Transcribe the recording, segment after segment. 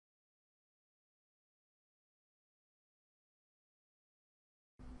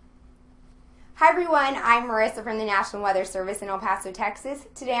Hi everyone, I'm Marissa from the National Weather Service in El Paso, Texas.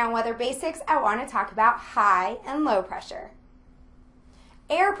 Today on Weather Basics, I want to talk about high and low pressure.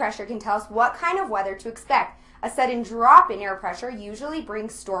 Air pressure can tell us what kind of weather to expect. A sudden drop in air pressure usually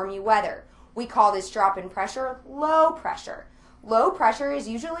brings stormy weather. We call this drop in pressure low pressure. Low pressure is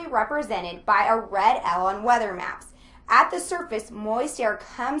usually represented by a red L on weather maps. At the surface, moist air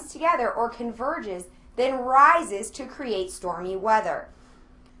comes together or converges, then rises to create stormy weather.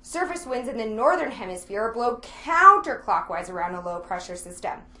 Surface winds in the northern hemisphere blow counterclockwise around a low pressure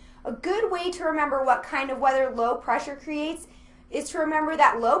system. A good way to remember what kind of weather low pressure creates is to remember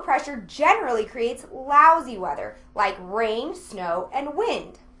that low pressure generally creates lousy weather, like rain, snow, and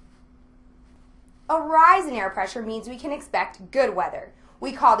wind. A rise in air pressure means we can expect good weather.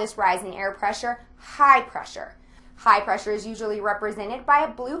 We call this rise in air pressure high pressure. High pressure is usually represented by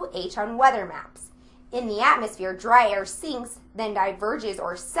a blue H on weather maps. In the atmosphere, dry air sinks, then diverges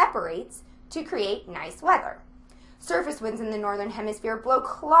or separates to create nice weather. Surface winds in the northern hemisphere blow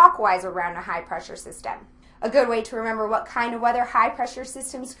clockwise around a high-pressure system. A good way to remember what kind of weather high-pressure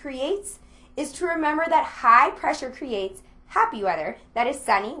systems creates is to remember that high pressure creates happy weather that is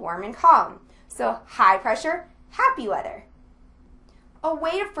sunny, warm, and calm. So high pressure, happy weather. A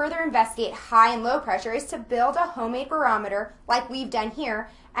way to further investigate high and low pressure is to build a homemade barometer like we've done here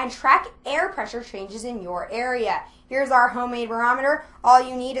and track air pressure changes in your area. Here's our homemade barometer. All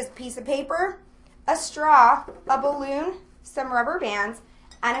you need is a piece of paper, a straw, a balloon, some rubber bands,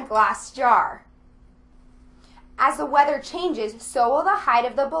 and a glass jar. As the weather changes, so will the height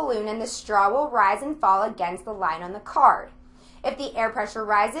of the balloon, and the straw will rise and fall against the line on the card. If the air pressure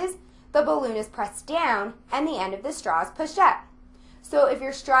rises, the balloon is pressed down and the end of the straw is pushed up. So if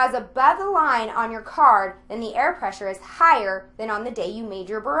your straw is above the line on your card, then the air pressure is higher than on the day you made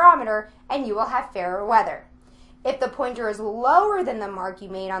your barometer, and you will have fairer weather. If the pointer is lower than the mark you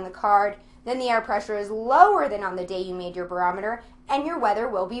made on the card, then the air pressure is lower than on the day you made your barometer, and your weather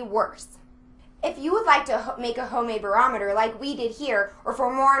will be worse. If you would like to make a homemade barometer like we did here, or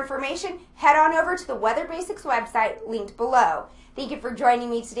for more information, head on over to the Weather Basics website linked below. Thank you for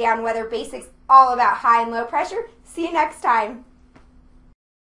joining me today on Weather Basics, all about high and low pressure. See you next time.